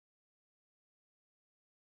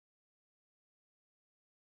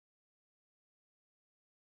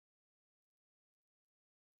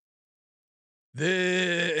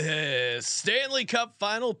This Stanley Cup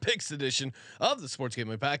Final Picks edition of the Sports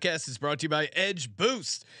Gambling Podcast is brought to you by Edge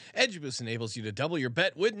Boost. Edge Boost enables you to double your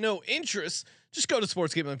bet with no interest. Just go to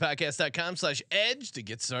sportsgamblingpodcast.com/edge to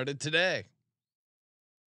get started today.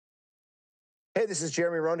 Hey, this is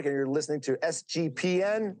Jeremy Roenick, and you're listening to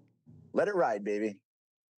SGPN. Let it ride, baby.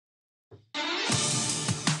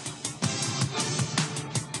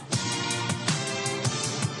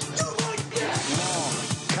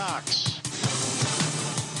 Cox.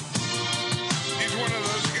 He's one of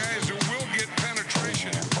those guys who will get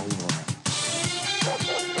penetration.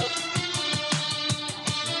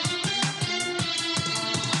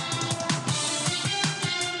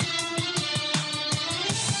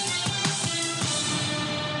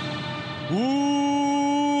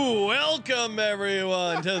 Ooh, welcome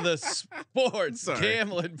everyone to the Sports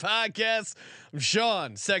Gambling Podcast. I'm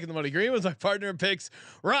Sean, second the money green, with my partner in picks,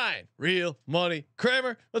 Ryan, real money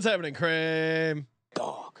Kramer. What's happening, Kramer?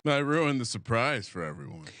 Dog. I ruined the surprise for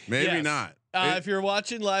everyone. Maybe Yes. not. If you're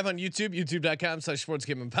watching live on YouTube, youtube.com/sports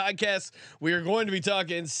gambling podcast, we are going to be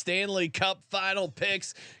talking Stanley Cup Final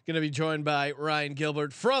Picks. Going to be joined by Ryan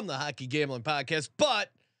Gilbert from the Hockey Gambling Podcast.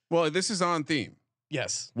 But this is on theme.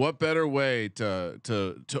 yes, What better way to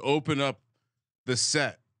open up the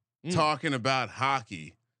set talking about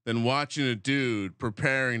hockey than watching a dude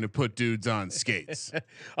preparing to put dudes on skates?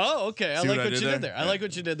 Oh, okay. I See like what I what you did did there? there. I like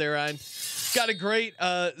what you did there, Ryan. Got a great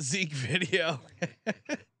Zeke video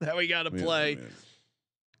that we got to play. Man.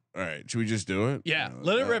 All right, should we just do it? Yeah,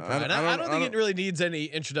 let it rip, Ryan. I don't think it really needs any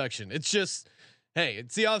introduction. It's just, hey,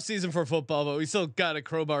 it's the off season for football, but we still got to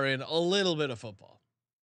crowbar in a little bit of football.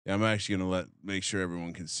 Yeah, I'm actually gonna make sure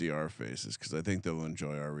everyone can see our faces because I think they'll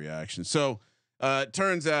enjoy our reaction. So, it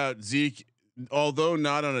turns out Zeke, although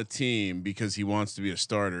not on a team because he wants to be a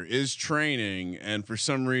starter, is training, and for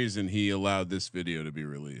some reason he allowed this video to be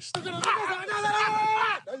released. Good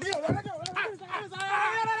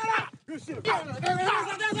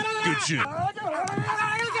shit.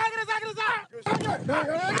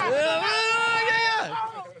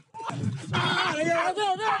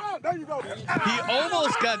 He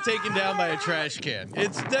almost got taken down by a trash can.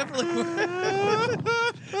 It's definitely the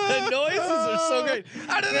noises are so great.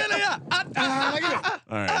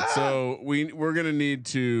 All right, so we're gonna need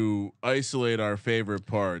to isolate our favorite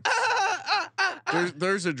parts.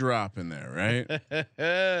 There's a drop in there, right?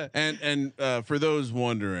 And for those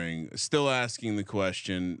wondering, still asking the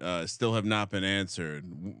question, still have not been answered.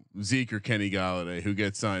 Zeke or Kenny Galladay, who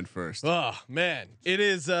gets signed first? Oh man, it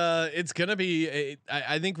is. It's gonna be.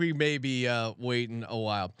 I think we may be waiting a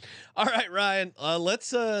while. All right, Ryan.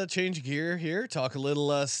 Let's change gear here. Talk a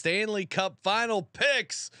little Stanley Cup Final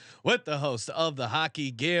Picks with the host of the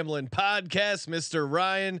Hockey Gambling Podcast, Mr.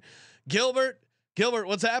 Ryan Gilbert. Gilbert,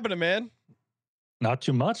 what's happening, man? Not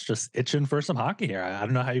too much, just itching for some hockey here. I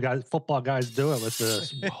don't know how you guys, football guys, do it with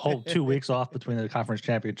the whole 2 weeks off between the conference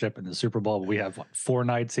championship and the Super Bowl. But we have 4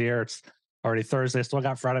 nights here. It's already Thursday. Still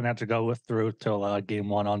got Friday night to go through till game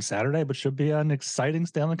 1 on Saturday, but should be an exciting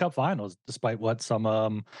Stanley Cup Finals, despite what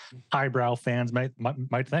some highbrow fans might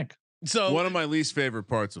think. So one of my least favorite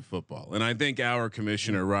parts of football, and I think our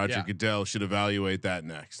commissioner Roger Yeah. Goodell should evaluate that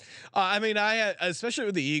next. I mean, especially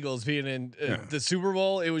with the Eagles being in the Super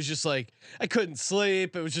Bowl, it was just like I couldn't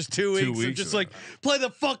sleep. It was just 2 weeks of just like play the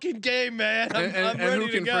fucking game, man. I'm ready who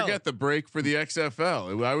to can go. forget the break for the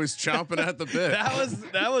XFL? I was chomping at the bit.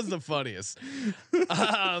 that was the funniest.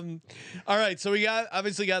 All right, so we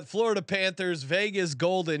obviously got Florida Panthers, Vegas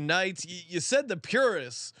Golden Knights. You said the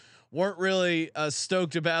purists weren't really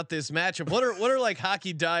stoked about this matchup. What are like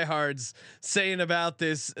hockey diehards saying about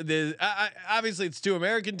this? Obviously, it's 2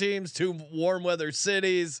 American teams, 2 warm weather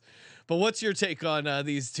cities. But what's your take on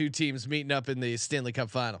these 2 teams meeting up in the Stanley Cup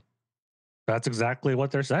Final? That's exactly what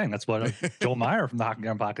they're saying. That's what Joel Meyer from the Hockey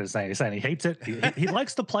Gambling Podcast is saying. He's saying he hates it. He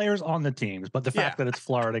likes the players on the teams, but the fact that it's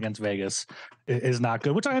Florida against Vegas is not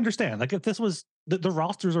good, which I understand. Like if this was the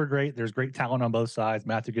rosters are great. There's great talent on both sides.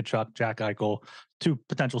 Matthew Tkachuk, Jack Eichel, 2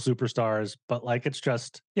 potential superstars, but like it's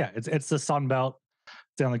just it's the Sun Belt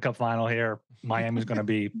Stanley Cup Final here. Miami's going to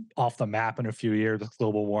be off the map in a few years with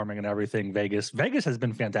global warming and everything. Vegas has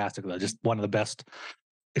been fantastic though. Just one of the best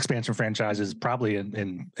expansion franchises probably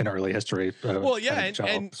in early history. Well, yeah,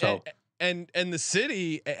 and the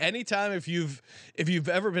city. Anytime if you've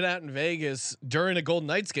ever been out in Vegas during a Golden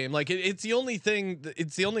Knights game, like it's the only thing.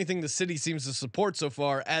 It's the only thing the city seems to support so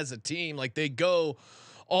far as a team. Like they go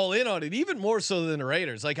all in on it, even more so than the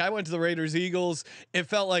Raiders. Like I went to the Raiders Eagles. It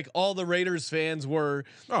felt like all the Raiders fans were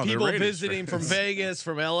people visiting from Vegas,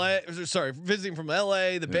 from LA. Sorry, visiting from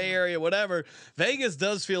LA, the Bay Area, whatever. Vegas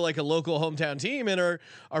does feel like a local hometown team. And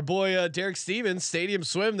our boy Derek Stevens, Stadium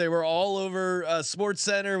Swim, they were all over Sports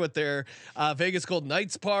Center with their Vegas Golden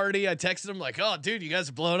Knights party. I texted him like, "Oh, dude, you guys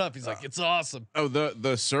are blowing up." He's like, "It's awesome." Oh,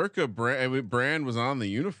 the Circa brand was on the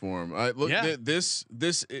uniform. Look,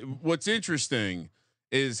 what's interesting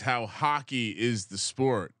is how hockey is the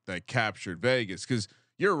sport that captured Vegas. Because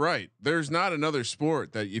you're right, there's not another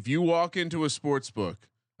sport that if you walk into a sports book.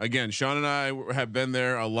 Again, Sean and I have been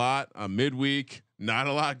there a lot. Midweek, not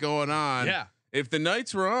a lot going on. Yeah. If the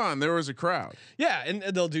Knights were on, there was a crowd. Yeah, and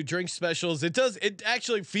they'll do drink specials. It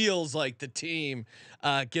actually feels like the team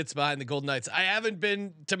gets behind the Golden Knights. I haven't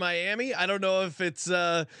been to Miami. I don't know if it's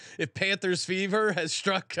if Panthers fever has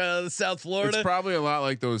struck South Florida. It's probably a lot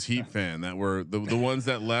like those Heat fan that were the ones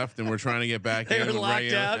that left and were trying to get back they in. Were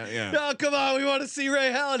locked out. Yeah. Oh, come on, we want to see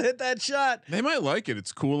Ray Allen hit that shot. They might like it.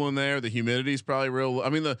 It's cool in there. The humidity is probably real. I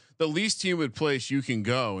mean, the least humid place you can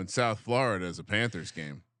go in South Florida is a Panthers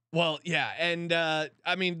game. Well, yeah, and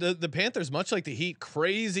I mean the Panthers, much like the Heat,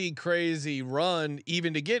 crazy run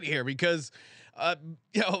even to get here because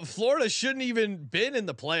Florida shouldn't even been in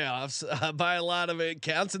the playoffs by a lot of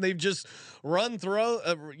accounts, and they've just run through,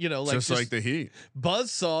 just like the Heat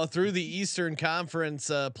buzzsaw through the Eastern Conference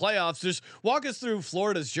playoffs. Just walk us through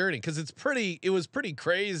Florida's journey because it was pretty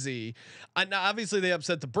crazy. Now obviously they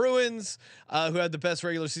upset the Bruins, who had the best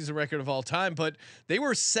regular season record of all time, but they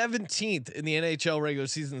were 17th in the NHL regular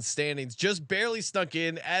season standings, just barely snuck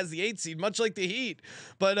in as the 8th seed, much like the Heat.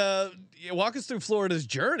 But walk us through Florida's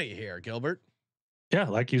journey here, Gilbert. Yeah,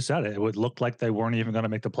 like you said, it would look like they weren't even going to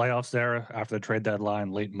make the playoffs there after the trade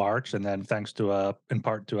deadline late March, and then thanks to in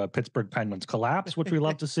part to a Pittsburgh Penguins collapse, which we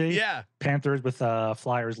love to see. Yeah, Panthers with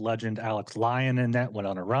Flyers legend Alex Lyon in net went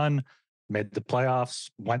on a run, made the playoffs,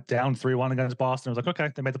 went down 3-1 against Boston. It was like, okay,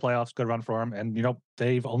 they made the playoffs, good run for them, and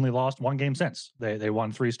they've only lost one game since. They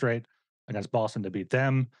won 3 straight against Boston to beat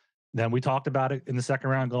them. Then we talked about it in the second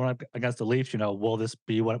round going up against the Leafs. Will this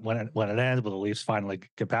be when it ends? Will the Leafs finally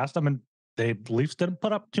get past them? And the Leafs didn't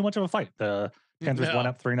put up too much of a fight. The Panthers won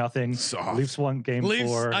up 3-0. Leafs won game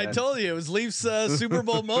 4. I told you it was Leafs Super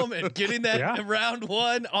Bowl moment, getting that round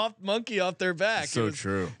 1 monkey off their back. So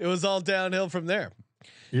true. It was all downhill from there.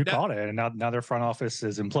 You called it, and now their front office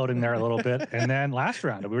is imploding there a little bit. And then last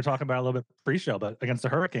round, we were talking about it a little bit pre-show, but against the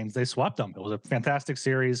Hurricanes, they swept them. It was a fantastic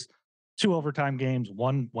series, 2 overtime games,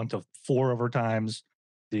 one went to 4 overtimes.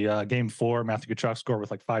 The game 4, Matthew Tkachuk scored with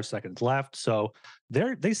like 5 seconds left. So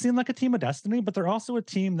they seem like a team of destiny, but they're also a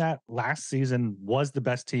team that last season was the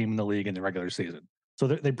best team in the league in the regular season. So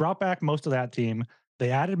they brought back most of that team.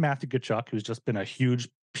 They added Matthew Tkachuk, who's just been a huge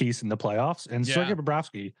piece in the playoffs, and Sergei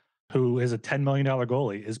Bobrovsky, who is a $10 million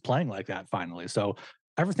goalie, is playing like that finally. So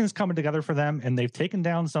everything's coming together for them, and they've taken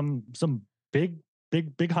down some big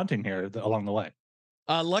hunting here along the way.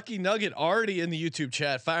 Lucky Nugget already in the YouTube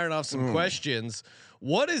chat firing off some questions.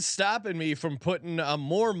 What is stopping me from putting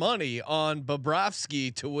more money on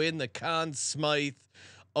Bobrovsky to win the Conn Smythe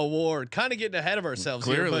Award? Kind of getting ahead of ourselves.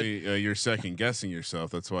 Clearly, here, you're second guessing yourself.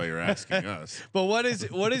 That's why you're asking us. But what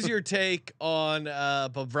is your take on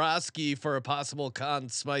Bobrovsky for a possible Conn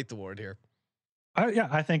Smythe Award here?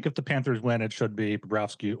 I think if the Panthers win, it should be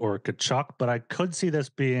Bobrovsky or Tkachuk. But I could see this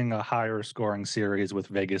being a higher scoring series with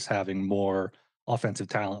Vegas having more offensive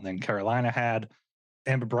talent than Carolina had.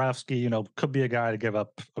 And Bobrovsky, could be a guy to give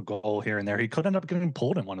up a goal here and there. He could end up getting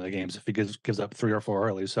pulled in one of the games if he gives up 3 or 4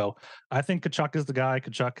 early. So I think Tkachuk is the guy.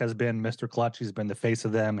 Tkachuk has been Mr. Clutch. He's been the face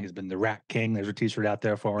of them. He's been the Rat King. There's a T-shirt out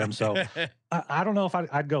there for him. So I don't know if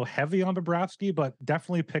I'd go heavy on Bobrovsky, but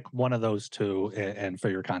definitely pick one of those two and for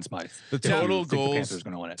your Conn Smythe. The total goals, the Panthers are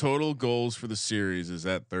going to win it. Total goals for the series is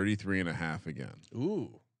at 33.5 again.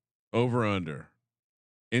 Ooh, over under.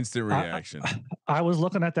 Instant reaction. I was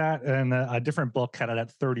looking at that, and a different book had it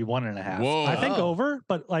at 31.5. Whoa. I think over,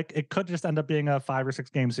 but like it could just end up being a 5 or 6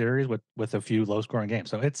 game series with a few low scoring games.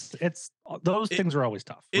 So it's those things are always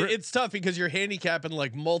tough. It's tough because you're handicapping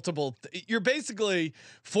like multiple. You're basically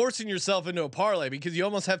forcing yourself into a parlay because you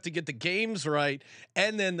almost have to get the games right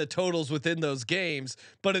and then the totals within those games,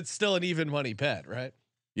 but it's still an even money bet, right?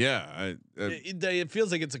 Yeah, it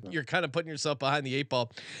feels like you're kind of putting yourself behind the 8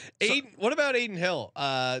 ball. What about Aiden Hill?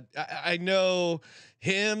 I know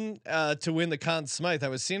him to win the Conn Smythe. I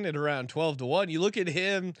was seeing it around 12-1. You look at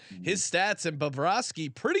him, his stats, and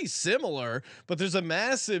Bobrovsky pretty similar, but there's a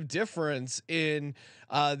massive difference in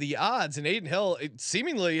the odds. And Adin Hill, it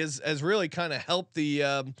seemingly has really kind of helped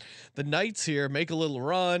the Knights here make a little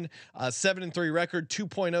run. 7-3 record,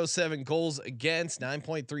 2.07 goals against,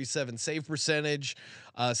 9.37 save percentage,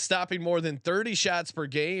 stopping more than 30 shots per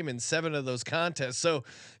game in 7 of those contests. So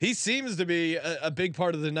he seems to be a big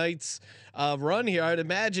part of the Knights run here. I'd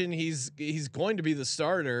imagine he's going to be the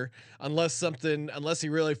starter unless he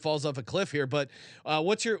really falls off a cliff here. But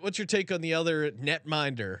what's your take on the other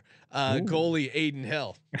netminder goalie, Adin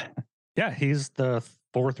Hill? Yeah, he's the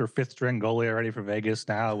 4th or 5th string goalie already for Vegas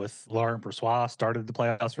now, with Laurent Brossoit started the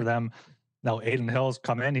playoffs for them. Now Adin Hill's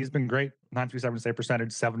come in. He's been great. 9.37 save percentage,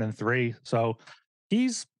 7-3. So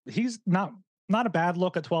he's not a bad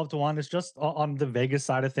look at 12-1. It's just on the Vegas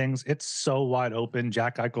side of things, it's so wide open.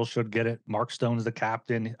 Jack Eichel should get it. Mark Stone's the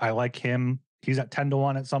captain. I like him. He's at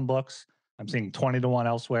 10-1 at some books. I'm seeing 20-1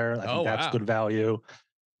 elsewhere. I think that's good value.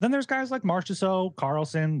 Then there's guys like Marchessault,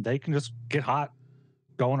 Carlson. They can just get hot,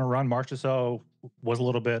 go on a run. Marchessault was a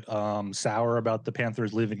little bit sour about the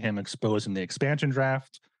Panthers leaving him exposed in the expansion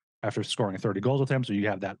draft after scoring 30 goals with him. So you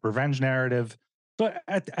have that revenge narrative. But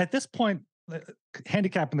at this point,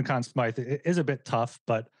 handicapping the Conn Smythe is a bit tough.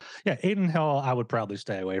 But yeah, Adin Hill, I would probably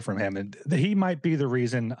stay away from him. And he might be the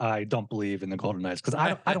reason I don't believe in the Golden Knights,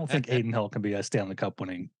 because I don't think Adin Hill can be a Stanley Cup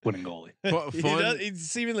winning goalie. He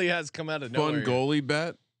seemingly has come out of nowhere. Fun goalie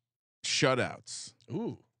bet. Shutouts.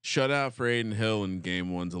 Ooh. Shutout for Adin Hill in game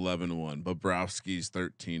 1's 11-1. Bobrovsky's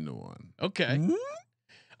 13-1. Okay.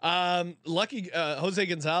 Lucky Jose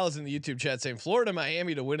Gonzalez in the YouTube chat saying Florida,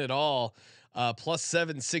 Miami to win it all. Plus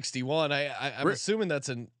 761. I'm assuming that's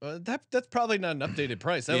that's probably not an updated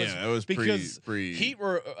price. That was because Heat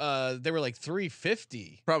were they were like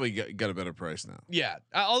 350. Probably got a better price now. Yeah,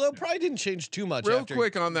 although probably didn't change too much. Real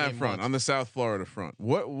quick on that front, on the South Florida front,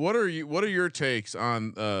 what are your takes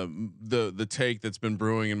on the take that's been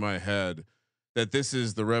brewing in my head that this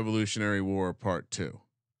is the Revolutionary War Part 2?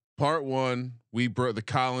 Part 1, the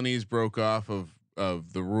colonies broke off of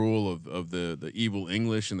the rule of the evil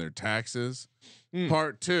English and their taxes.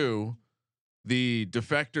 Part 2, the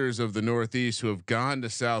defectors of the Northeast who have gone to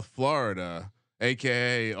South Florida,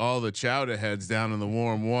 aka all the chowder heads down in the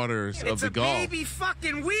warm waters of the Gulf. It's a baby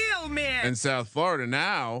fucking wheel, man. And South Florida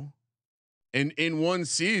now, in one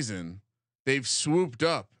season, they've swooped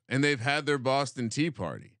up and they've had their Boston Tea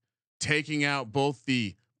Party, taking out both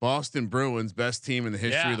the Boston Bruins, best team in the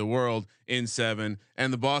history of the world, in 7,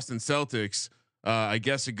 and the Boston Celtics, I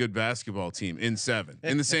guess a good basketball team, in 7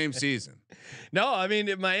 in the same season. No, I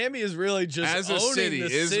mean Miami is really just as a owning city,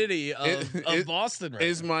 the city of Boston. Right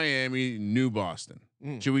is now. Miami New Boston?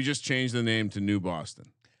 Should we just change the name to New Boston?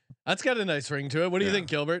 That's got a nice ring to it. What do you think,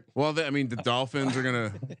 Gilbert? Well, I mean, the Dolphins are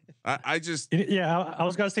gonna. I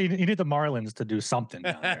was gonna say you need the Marlins to do something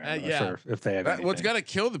down there. If they have what's got to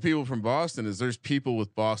kill the people from Boston is there's people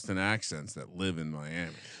with Boston accents that live in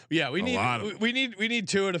Miami. Yeah, we need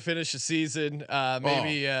Tua to finish the season.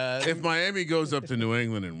 Maybe if Miami goes up to New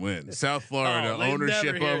England and wins, South Florida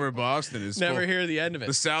ownership over Boston is never hear the end of it.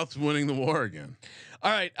 The South's winning the war again.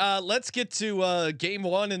 All right, let's get to game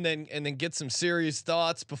 1 and then get some serious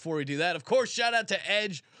thoughts before we do that. Of course, shout out to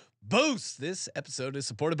Edge Boost. This episode is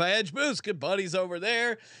supported by Edge Boost. Good buddies over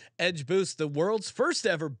there. Edge Boost, the world's first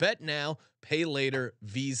ever bet now, pay later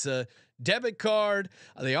Visa debit card.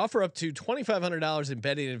 They offer up to $2,500 in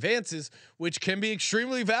betting advances, which can be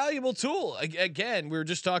extremely valuable tool. Again, we were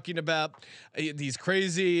just talking about these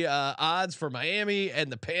crazy odds for Miami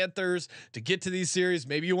and the Panthers to get to these series.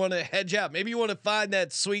 Maybe you want to hedge out. Maybe you want to find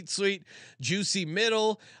that sweet, juicy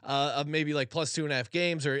middle of maybe like plus 2.5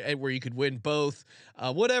 games, or where you could win both.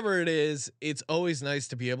 Whatever it is, it's always nice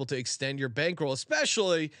to be able to extend your bankroll,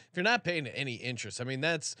 especially if you're not paying any interest. I mean,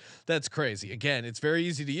 that's crazy. Again, it's very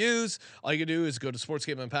easy to use. All you can do is go to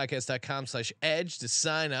sportsgamblingpodcast.com/edge to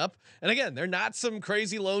sign up. And again, they're not some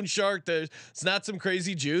crazy loan shark. It's not some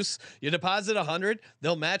crazy juice. You deposit $100,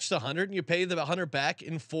 they'll match the $100, and you pay the $100 back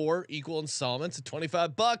in 4 equal installments of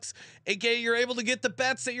 $25. AKA, you're able to get the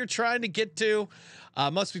bets that you're trying to get to.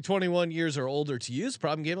 Must be 21 years or older to use.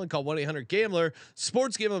 Problem gambling, call 1-800-GAMBLER.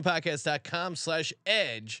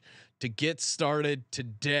 Sportsgamblingpodcast.com/edge to get started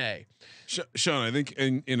today. Sean, I think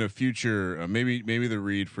in a future, maybe the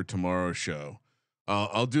read for tomorrow's show,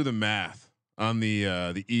 I'll do the math on the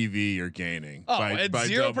EV you're gaining. At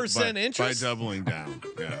 0% interest by doubling down.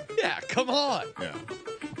 Yeah, come on. Yeah.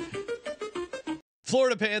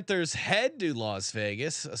 Florida Panthers head to Las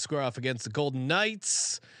Vegas, square off against the Golden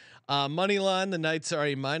Knights. Money line, the Knights are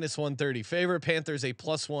a -130 favorite. Panthers a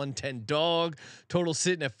 +110 dog. Total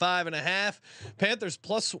sitting at 5.5. Panthers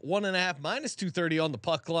 +1.5, -230 on the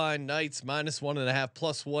puck line. Knights -1.5,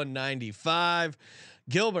 +195.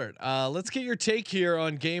 Gilbert, let's get your take here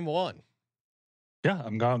on game one. Yeah,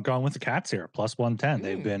 I'm going with the Cats here, +110.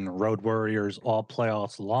 They've been road warriors all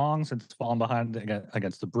playoffs long since falling behind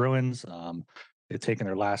against the Bruins. They've taken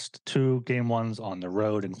their last 2 game ones on the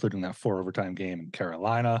road, including that 4 overtime game in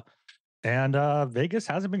Carolina. And Vegas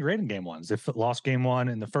hasn't been great in game ones. They lost game one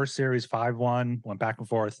in the first series 5-1, went back and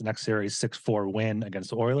forth. The next series 6-4 win against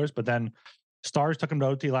the Oilers, but then Stars took them to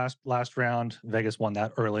OT last round. Vegas won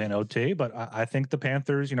that early in OT, but I think the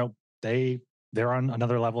Panthers, they're on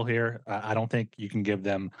another level here. I don't think you can give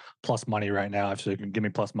them plus money right now. If you can give me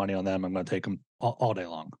plus money on them, I'm going to take them all day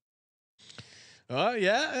long. Oh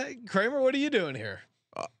yeah, Kramer, what are you doing here?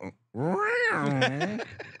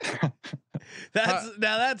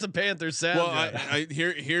 That's a Panther sound. Well,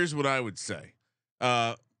 here's what I would say.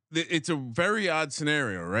 It's a very odd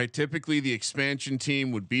scenario, right? Typically, the expansion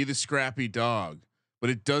team would be the scrappy dog, but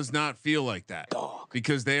it does not feel like that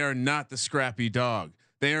because they are not the scrappy dog.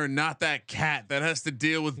 They are not that cat that has to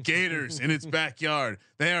deal with gators in its backyard.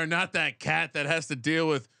 They are not that cat that has to deal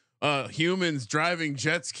with humans driving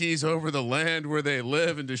jet skis over the land where they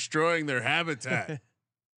live and destroying their habitat.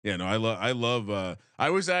 Yeah, no, I love. I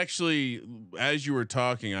was actually, as you were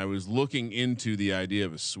talking, I was looking into the idea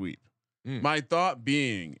of a sweep. My thought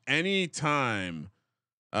being, anytime,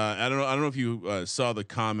 I don't know if you saw the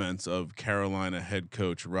comments of Carolina head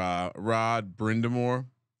coach Rod Brindamore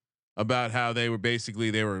about how they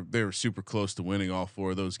were super close to winning all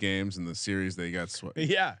 4 of those games in the series. They got swept.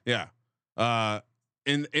 Yeah.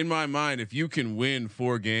 In my mind, if you can win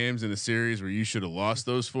 4 games in a series where you should have lost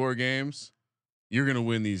those 4 games, you're going to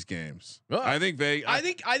win these games. Well, I think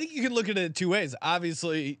you can look at it 2 ways.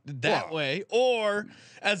 Obviously that way, or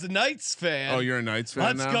as a Knights fan. Oh, you're a Knights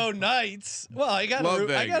fan. Let's go Knights. Well, I got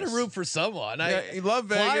to root for someone. You love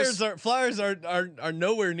Vegas. Flyers are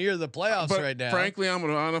nowhere near the playoffs right now. Frankly, I'm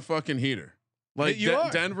on a fucking heater. Like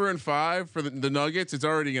Denver and 5 for the Nuggets, it's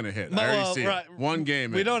already going to hit. I already see it. 1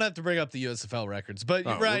 game. We don't have to bring up the USFL records, but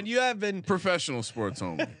Ryan, you have been professional sports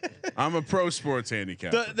only. I'm a pro sports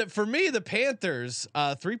handicapper. For me, the Panthers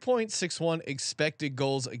 3.61 expected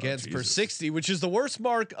goals against per 60, which is the worst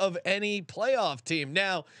mark of any playoff team.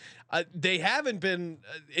 Now, they haven't been.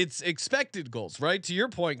 It's expected goals, right? To your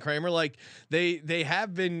point, Kramer. Like they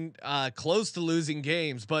have been close to losing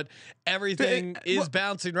games, but everything is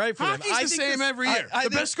bouncing right for them. Hockey's the same every year. The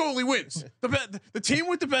best goalie wins. The team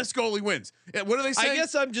with the best goalie wins. What are they saying? I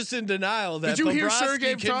guess I'm just in denial that Did you hear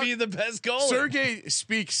Sergey can be the best goalie. Sergey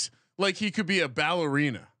speaks like he could be a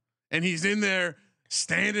ballerina, and he's in there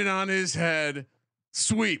standing on his head.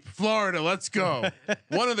 Sweep Florida, let's go.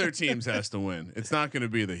 One of their teams has to win. It's not going to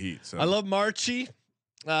be the Heat. So I love Marchie.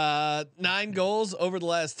 9 goals over the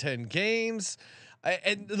last 10 games.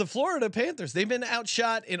 And the Florida Panthers, they've been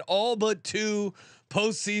outshot in all but 2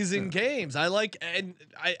 postseason games. I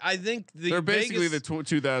think they're basically the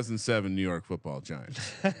 2007 New York Football Giants.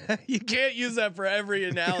 You can't use that for every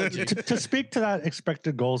analogy. to speak to that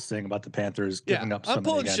expected goals thing about the Panthers giving up. I'm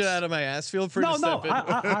pulling shit out of my ass. Feel free to step in.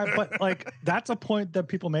 But like that's a point that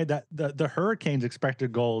people made, that the Hurricanes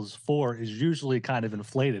expected goals for is usually kind of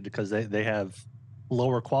inflated because they have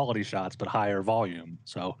lower quality shots but higher volume.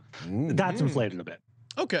 So that's inflated a bit.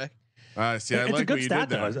 Okay. See, I it's like a good what you stat,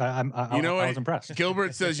 did there. though. I was impressed.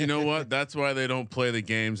 Gilbert says, you know what? That's why they don't play the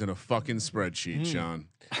games in a fucking spreadsheet, Sean.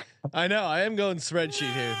 I know. I am going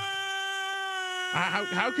spreadsheet here.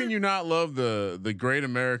 How can you not love the great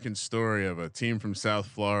American story of a team from South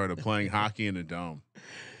Florida playing hockey in a dome?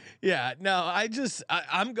 Yeah, no,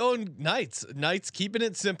 I'm going Knights. Knights keeping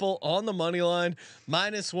it simple on the money line,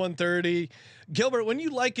 -130. Gilbert, when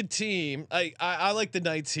you like a team, I like the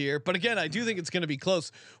Knights here, but again, I do think it's going to be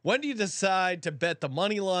close. When do you decide to bet the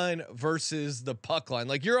money line versus the puck line?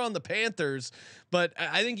 Like you're on the Panthers, but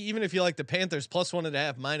I think even if you like the Panthers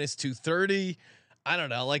 +1.5, -230. I don't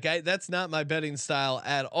know. Like that's not my betting style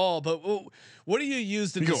at all. But what do you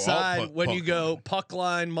use to decide when you go puck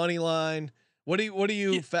line, money line? What do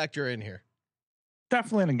you factor in here?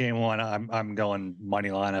 Definitely in game one, I'm going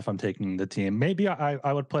money line if I'm taking the team. Maybe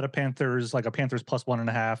I would put a Panthers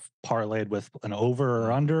 +1.5 parlayed with an over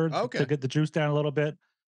or under to get the juice down a little bit.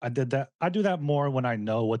 I did that. I do that more when I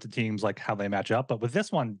know what the teams like, how they match up. But with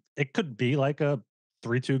this one, it could be like a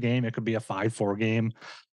 3-2 game. It could be a 5-4 game.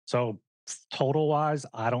 So total wise,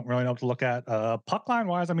 I don't really know what to look at. Puck line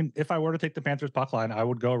wise, I mean, if I were to take the Panthers puck line, I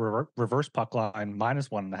would go reverse puck line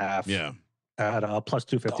 -1.5. Yeah. At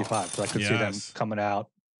 +255, so I could see them coming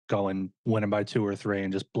out, winning by 2 or 3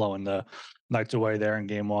 and just blowing the Knights away there in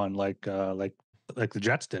game 1, like the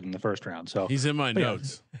Jets did in the first round. So He's in my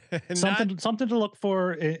notes. something to look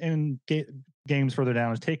for in games further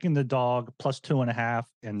down is taking the dog plus 2.5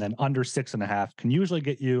 and then under 6.5 can usually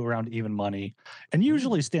get you around even money. And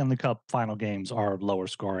usually Stanley Cup final games are lower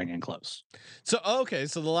scoring and close. So, okay.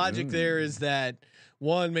 So the logic there is that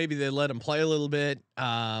 1, maybe they let them play a little bit.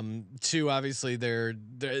 2, obviously the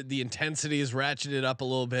intensity is ratcheted up a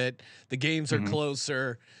little bit. The games are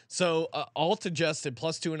closer. So alt adjusted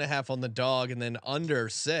plus 2.5 on the dog and then under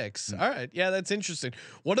 6. All right. Yeah, that's interesting.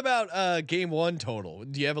 What about game 1 total?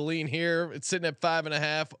 Do you have a lean here? It's sitting at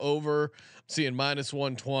 5.5 over. I'm seeing minus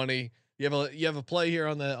 120. You have a play here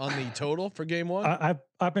on the total for game 1?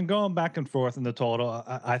 I've been going back and forth in the total.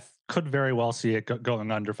 I could very well see it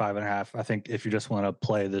going under 5.5. I think if you just want to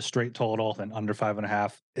play the straight total, then under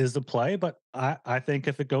 5.5 is the play. But I think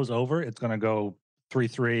if it goes over, it's going to go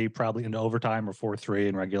 3-3 probably into overtime or 4-3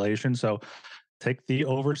 in regulation. So take the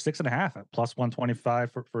over 6.5 at plus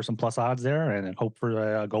 125 for some plus odds there, and then hope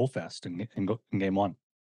for a goal fest in game 1.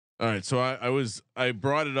 All right, so I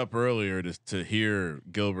brought it up earlier to hear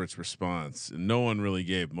Gilbert's response, and no one really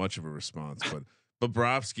gave much of a response. But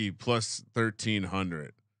Bobrovsky plus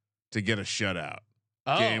 1,300 to get a shutout.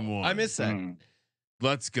 Oh, game 1. I missed that.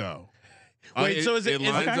 Let's go. Wait, so is it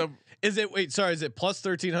lines up? Is it is it plus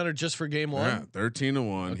 1,300 just for game 1? Yeah,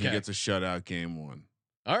 13-1. Okay. He gets a shutout game 1.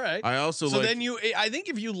 All right. I also then I think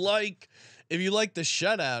if you like the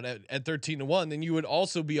shutout at 13-1, then you would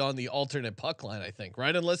also be on the alternate puck line, I think,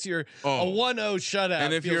 right? Unless you're a 1-0 shutout,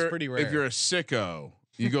 and if feels pretty rare. If you're a sicko,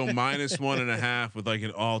 you go minus 1.5 with like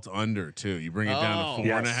an alt under too. You bring it down to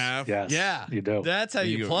 4.5. Yes, yeah, you do. That's how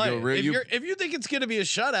you play. If you think it's going to be a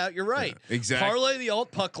shutout, you're right. Yeah, exactly. Parlay the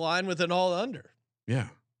alt puck line with an alt under. Yeah.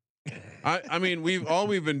 I mean, we've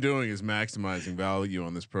been doing is maximizing value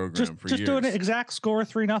on this program for years. Just doing an exact score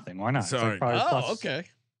 3-0. Why not? Sorry. Okay.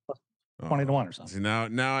 20-1 or something. See,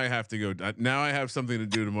 now I have to go. Now I have something to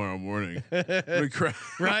do tomorrow morning.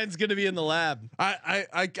 Ryan's gonna be in the lab.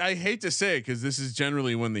 I hate to say it because this is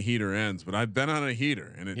generally when the heater ends, but I've been on a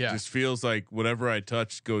heater and it just feels like whatever I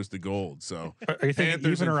touch goes to gold. So are you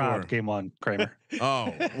thinking even or odd game 1, Kramer?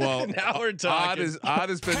 Oh well, now we're talking. Odd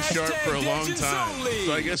has been sharp for a long time,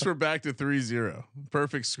 so I guess we're back to 3-0.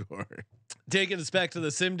 Perfect score. Taking us back to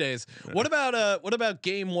the sim days. What about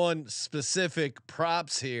game 1 specific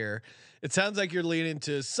props here? It sounds like you're leaning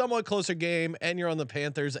to somewhat closer game, and you're on the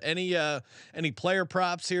Panthers. Any player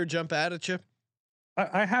props here jump out at you?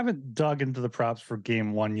 I haven't dug into the props for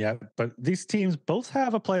game 1 yet, but these teams both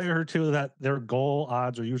have a player or two that their goal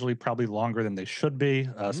odds are usually probably longer than they should be.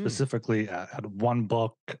 Specifically, at one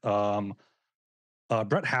book,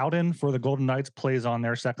 Brett Howden for the Golden Knights plays on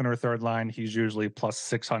their second or third line. He's usually plus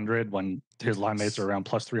 600 when his line mates are around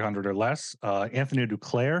plus 300 or less. Anthony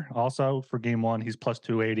Duclair also for game 1, he's plus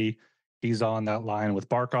 280. He's on that line with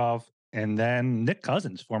Barkov. And then Nick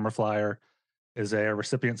Cousins, former Flyer, is a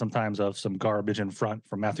recipient sometimes of some garbage in front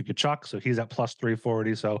from Matthew Tkachuk. So he's at plus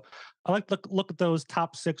 340. So I like to look at those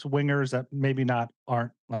top 6 wingers that maybe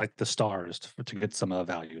aren't like the stars to get some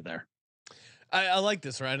value there. I like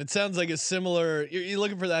this, Ryan. It sounds like a similar. You're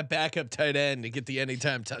looking for that backup tight end to get the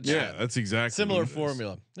anytime touchdown. Yeah, that's exactly similar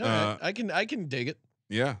formula. All right. I can dig it.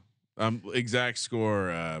 Yeah. Exact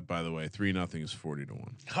score, by the way, 3-0 is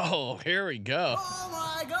 40-1. Oh, here we go. Oh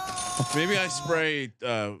my God. Maybe I spray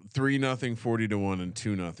 3-0, 40-1, and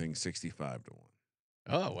 2-0, 65-1.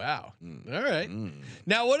 Oh wow! All right.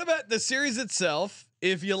 Now, what about the series itself?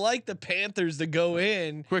 If you like the Panthers to go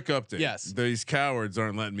in, quick update. Yes, these cowards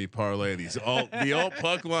aren't letting me parlay these the alt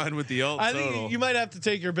puck line with the alt. I total. think you might have to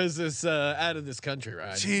take your business out of this country,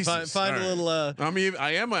 right? Jesus, find a little.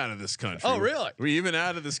 I am out of this country. Oh, really? We're even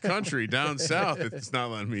out of this country down south. It's not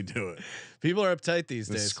letting me do it. People are uptight these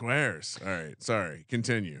the days. Squares. All right. Sorry.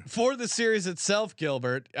 Continue. For the series itself,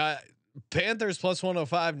 Gilbert. Panthers plus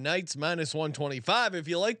 105, Knights minus 125. If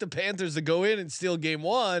you like the Panthers to go in and steal game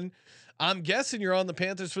 1, I'm guessing you're on the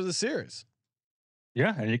Panthers for the series.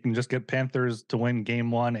 Yeah, and you can just get Panthers to win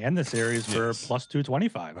game 1 and the series for plus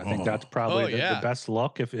 225. I think that's probably the best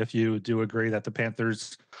look if you do agree that the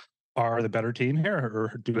Panthers are the better team here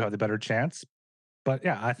or do have the better chance. But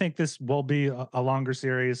yeah, I think this will be a longer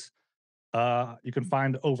series. You can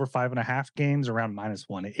find over 5.5 games around minus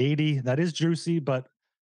 180. That is juicy, but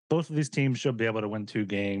both of these teams should be able to win 2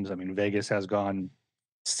 games. I mean, Vegas has gone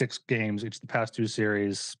 6 games each of the past 2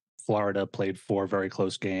 series. Florida played 4 very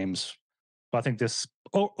close games. So I think this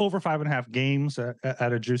over 5.5 games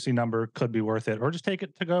at a juicy number could be worth it, or just take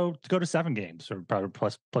it to go to 7 games, or probably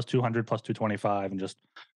plus 200, plus 225, and just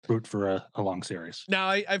root for a long series. Now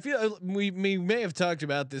I feel we may have talked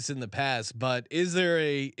about this in the past, but is there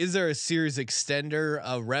a series extender,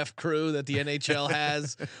 a ref crew that the NHL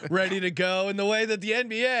has ready to go in the way that the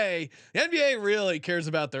NBA really cares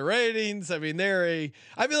about their ratings? I mean, I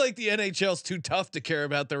feel like the NHL's too tough to care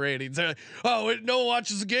about the ratings. They're like, oh, no one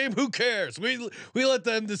watches the game. Who cares? We let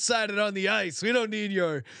them decide it on the ice. We don't need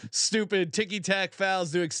your stupid ticky tack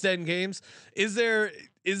fouls to extend games. Is there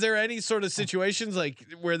any sort of situations like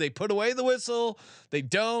where they put away the whistle? They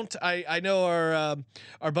don't. I know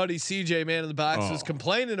our buddy CJ Man in the Box was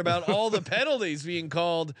complaining about all the penalties being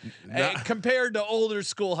called compared to older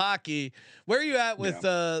school hockey. Where are you at with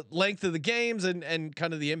length of the games and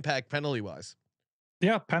kind of the impact penalty wise?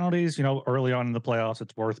 Yeah, penalties. Early on in the playoffs,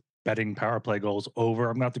 it's worth betting power play goals over.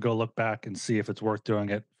 I'm gonna have to go look back and see if it's worth doing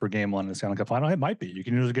it for game 1 in the Stanley Cup Final. It might be. You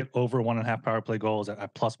can usually get over 1.5 power play goals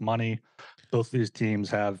at plus money. Both of these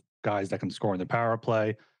teams have guys that can score in the power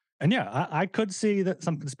play. And yeah, I could see that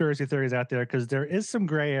some conspiracy theories out there because there is some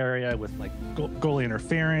gray area with like goalie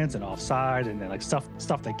interference and offside and then like stuff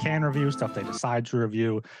they can review, stuff they decide to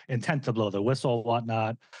review, intent to blow the whistle,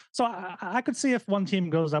 whatnot. So I could see if one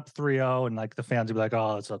team goes up 3-0 and like the fans would be like,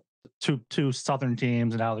 oh, it's a two Southern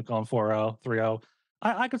teams and now they're going 4-0, 3-0.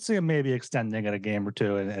 I could see him maybe extending it a game or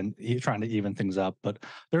two and trying to even things up, but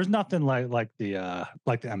there's nothing like the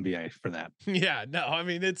NBA for that. Yeah, no, I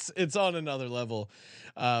mean it's on another level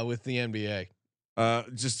with the NBA.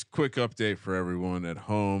 Just quick update for everyone at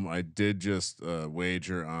home. I did just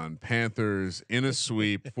wager on Panthers in a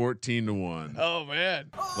sweep, 14-1. Oh man,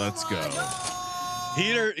 let's go.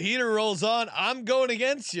 Heater rolls on. I'm going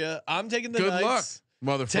against you. I'm taking the Good Knights. luck.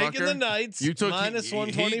 Motherfucker, taking the Knights. You took minus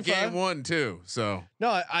 125. Game 1 too. So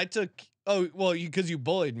no, I took. Oh well, because you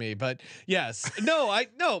bullied me. But yes,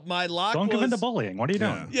 my lock. Don't give in to bullying. What are you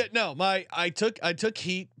doing? Yeah, no, I took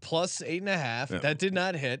Heat plus 8.5. Yeah. That did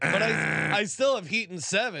not hit, but I still have Heat in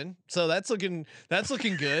 7, so that's looking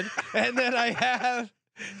good. And then I have.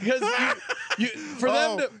 Because you for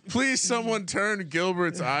them to please someone turn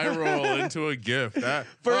Gilbert's eye roll into a gift.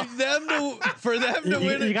 For them to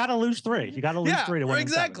win, you got to lose 3. You got to lose 3 to win.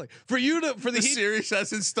 Exactly. For the Heat, series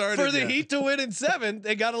hasn't started. For the Heat to win in 7,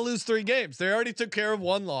 they got to lose 3 games. They already took care of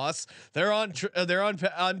 1 loss. They're on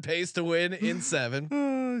pace to win in 7.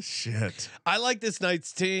 Oh shit! I like this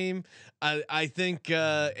Knights team. I think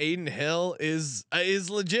Aiden Hill is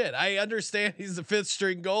legit. I understand he's the 5th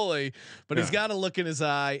string goalie, but he's got to look in his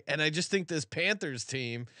eye. And I just think this Panthers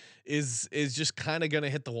team is just kind of going to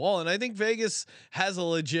hit the wall. And I think Vegas has a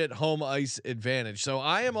legit home ice advantage. So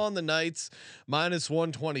I am on the Knights minus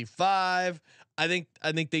 125. I think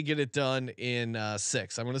they get it done in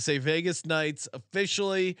 6. I'm going to say Vegas Knights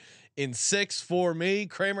officially in 6 for me.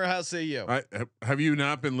 Kramer, how say you? Have you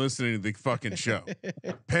not been listening to the fucking show?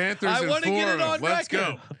 Panthers I and Florida. Let's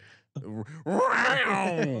record. Go.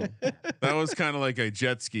 That was kind of like a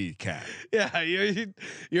jet ski cat. Yeah,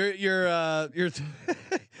 you're I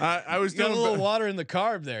was got doing a little water in the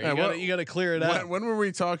carb there. You got to clear it out. When were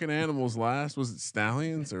we talking animals last? Was it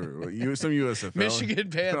stallions or some USFL? Michigan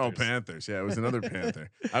Panthers. Oh, Panthers. Yeah, it was another Panther.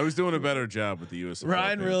 I was doing a better job with the USFL.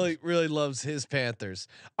 Ryan Panthers. really loves his Panthers.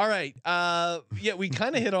 All right. Yeah, we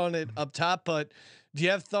kind of hit on it up top, but do you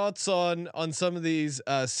have thoughts on some of these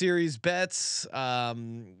series bets?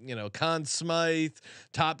 Conn Smythe,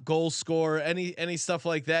 top goal scorer, any stuff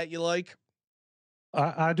like that you like?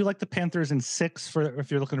 I do like the Panthers in 6 for if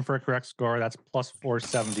you're looking for a correct score. That's plus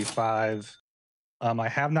 475. I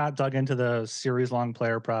have not dug into the series long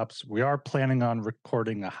player props. We are planning on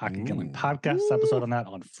recording a Hockey Gambling podcast episode on that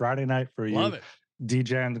on Friday night for you. Love it.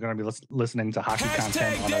 DJ's going to be listening to hockey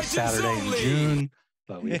content on a Saturday in June.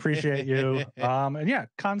 But we appreciate you. And yeah,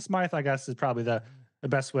 Conn Smythe, I guess, is probably the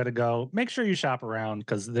best way to go. Make sure you shop around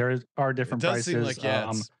because there are different prices. Seem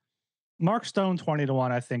like, Mark Stone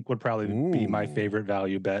 20-1, I think, would probably be my favorite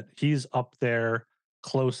value bet. He's up there,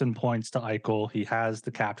 close in points to Eichel. He has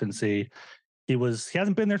the captaincy. He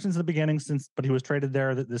hasn't been there since the beginning, but he was traded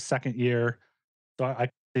there this second year. So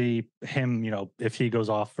I see him, if he goes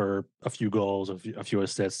off for a few goals, a few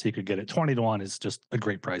assists, he could get it. 20-1 is just a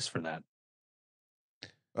great price for that.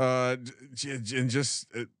 And just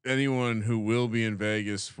anyone who will be in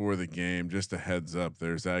Vegas for the game, just a heads up,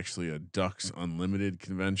 there's actually a Ducks Unlimited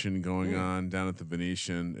convention going on down at the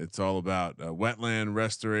Venetian. It's all about wetland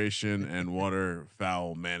restoration and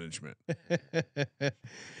waterfowl management.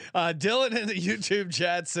 Dylan in the YouTube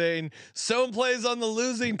chat saying Stone plays on the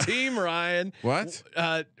losing team. Ryan, what?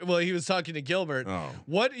 Well, he was talking to Gilbert. Oh.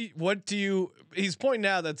 What do you? He's pointing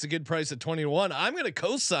out that's a good price at 20-1. I'm going to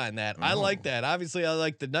co-sign that. I like that. Obviously, I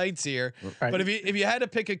like the Knights here. Right. But if you had to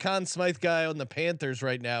pick a Conn Smythe guy on the Panthers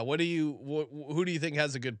right now, who do you think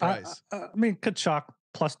has a good price? I mean, Kachuk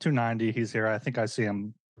plus 290. He's here. I think I see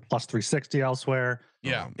him plus 360 elsewhere.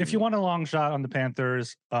 Yeah. If you want a long shot on the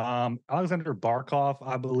Panthers, Alexander Barkov,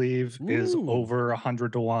 I believe, is over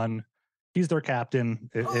 100 to 1. He's their captain.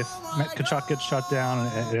 If Kachuk gets shut down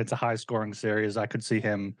and it's a high scoring series, I could see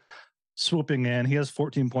him swooping in. He has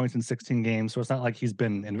 14 points in 16 games, so it's not like he's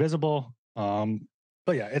been invisible.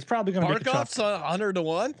 But yeah, it's probably going to be Barkov's 100 to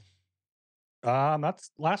 1.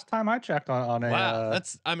 That's last time I checked on a. Wow,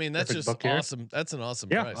 that's just awesome. Here. That's an awesome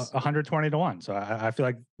Yeah, price. 120 to 1. So I feel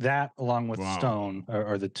like that, along with Stone,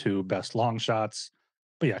 are the two best long shots.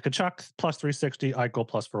 But yeah, Kachuk plus 360, Eichel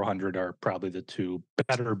plus 400 are probably the two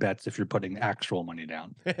better bets if you're putting actual money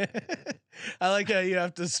down. I like how you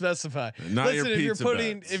have to specify. Not Listen, your if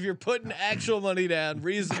you're putting actual money down,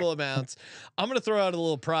 reasonable amounts, I'm gonna throw out a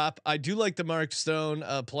little prop. I do like the Mark Stone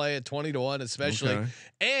play at 20 to 1, especially. Okay.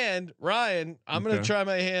 And Ryan, I'm gonna try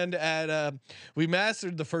my hand at. We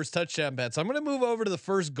mastered the first touchdown bets. I'm gonna move over to the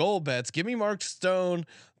first goal bets. Give me Mark Stone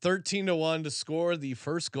 13 to 1 to score the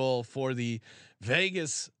first goal for the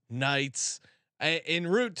Vegas Knights en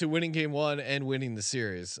route to winning game 1 and winning the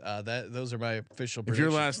series. Those are my official predictions.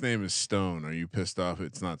 If your last name is Stone, are you pissed off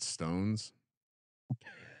it's not Stones?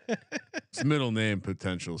 His middle name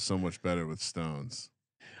potential is so much better with Stones.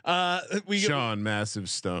 Sean Massive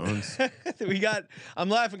Stones. I'm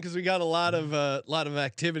laughing because we got a lot of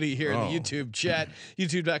activity here in the YouTube chat.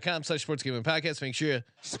 YouTube.com/sportsgamingpodcast. Make sure you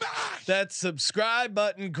smash that subscribe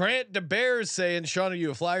button. Grant DeBear is saying, Sean, are you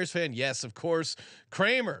a Flyers fan? Yes, of course.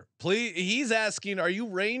 Kramer, please. He's asking, are you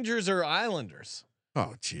Rangers or Islanders?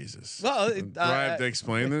 Oh Jesus! Well, do I have to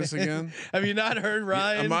explain this again? Have you not heard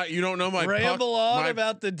Ryan? You don't know my ramble puck, on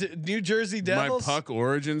about the New Jersey Devils. My puck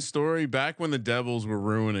origin story back when the Devils were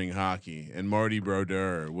ruining hockey and Marty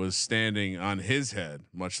Brodeur was standing on his head,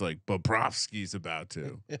 much like Bobrovsky's about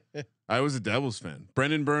to. I was a Devils fan.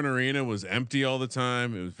 Brendan Byrne Arena was empty all the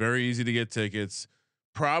time. It was very easy to get tickets.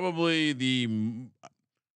 Probably the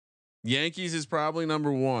Yankees is probably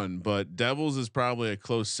number 1, but Devils is probably a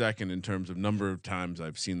close second in terms of number of times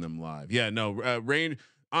I've seen them live. Yeah, no, Rain.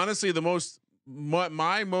 Honestly,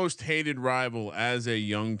 my most hated rival as a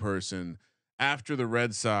young person after the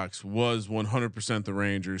Red Sox was 100% the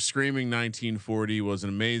Rangers. Screaming 1940 was an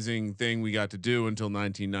amazing thing we got to do until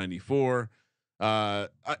 1994.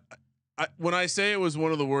 When I say it was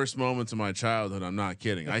one of the worst moments of my childhood, I'm not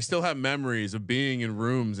kidding. I still have memories of being in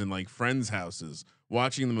rooms in like friends' houses,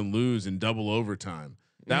 watching them lose in double overtime.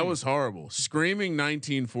 That was horrible. Screaming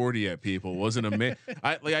 1940 at people wasn't amazing.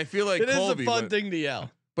 I feel like it Colby, is a fun thing to yell.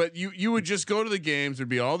 But you would just go to the games. There'd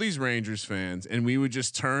be all these Rangers fans, and we would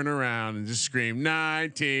just turn around and just scream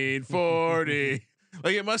 1940.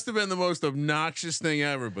 Like it must have been the most obnoxious thing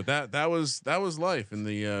ever. But that was life in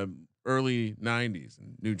the early 90s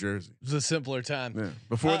in New Jersey. It was a simpler time. Yeah.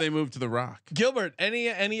 Before they moved to the Rock. Gilbert,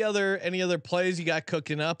 any other plays you got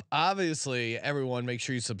cooking up? Obviously, everyone make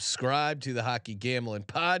sure you subscribe to the Hockey Gambling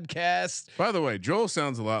Podcast. By the way, Joel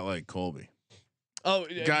sounds a lot like Colby. Oh,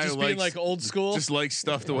 guy just who being likes, like old school. Just like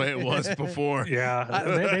stuff the way it was before. Yeah,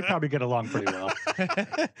 they probably get along pretty well.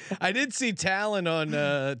 I did see Talon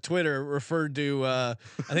on Twitter referred to I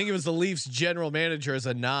think it was the Leafs general manager as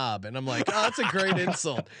a knob, and I'm like, oh, that's a great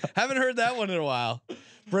insult. Haven't heard that one in a while.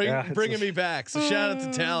 Bringing me back. So shout out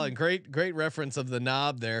to Talon. Great reference of the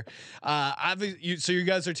knob there. So you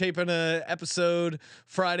guys are taping a episode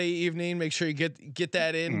Friday evening. Make sure you get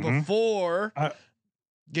that in before.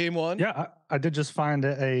 Game 1. Yeah, I did just find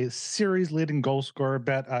a series leading goal scorer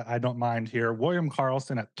bet. I don't mind here. William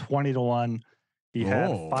Karlsson at 20 to 1. He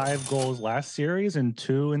had 5 goals last series and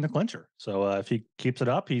 2 in the clincher. So if he keeps it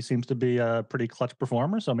up, he seems to be a pretty clutch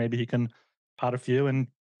performer. So maybe he can pot a few and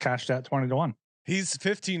cash that 20 to 1. He's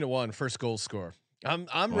 15 to 1 first goal score.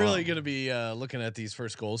 I'm really going to be looking at these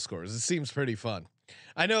first goal scores. It seems pretty fun.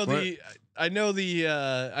 I know the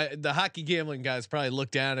hockey gambling guys probably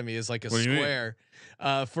look down at me as like a square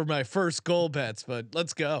for my first goal bets, but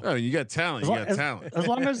let's go. Oh, you got talent. As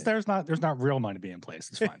long as there's not real money being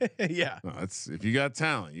placed, it's fine. Yeah. No, if you got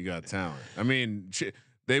talent, you got talent. I mean,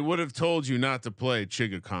 they would have told you not to play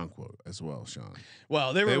Chigakonkwo as well, Sean.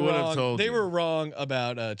 Well, they were wrong. They were wrong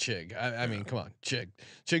about Chig. I mean, come on,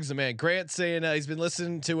 Chig's the man. Grant saying he's been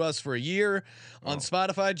listening to us for a year on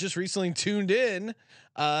Spotify. Just recently tuned in.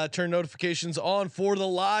 Turn notifications on for the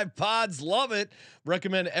live pods. Love it.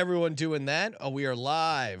 Recommend everyone doing that. We are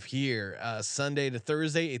live here Sunday to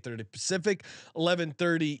Thursday, 8:30 Pacific,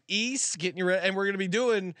 11:30 East. Getting you ready, and we're going to be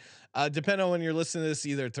doing. Depending on when you're listening to this,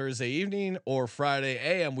 either Thursday evening or Friday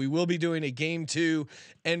AM, we will be doing a Game 2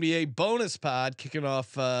 NBA bonus pod kicking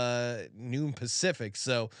off noon Pacific.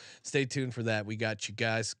 So stay tuned for that. We got you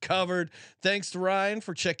guys covered. Thanks to Ryan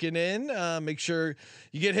for checking in. Make sure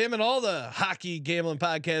you get him and all the hockey gambling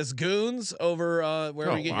podcast goons over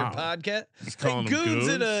wherever you get your podcast. Hey, goons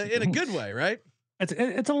in a good way, right?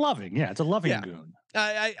 It's a loving, it's a loving goon.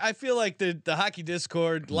 I feel like the hockey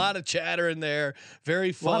Discord, a lot of chatter in there,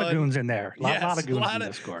 very fun. A lot of goons in there. A lot of goons in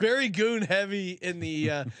Discord. Very goon heavy in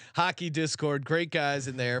the hockey Discord. Great guys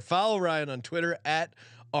in there. Follow Ryan on Twitter at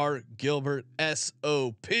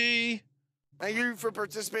 @RGilbertSOP. Thank you for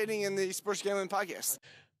participating in the Sports Gambling Podcast.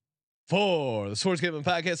 For the Sports Gambling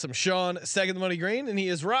Podcast, I'm Sean, second the money green, and he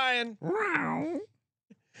is Ryan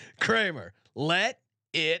Kramer. Let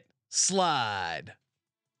it slide.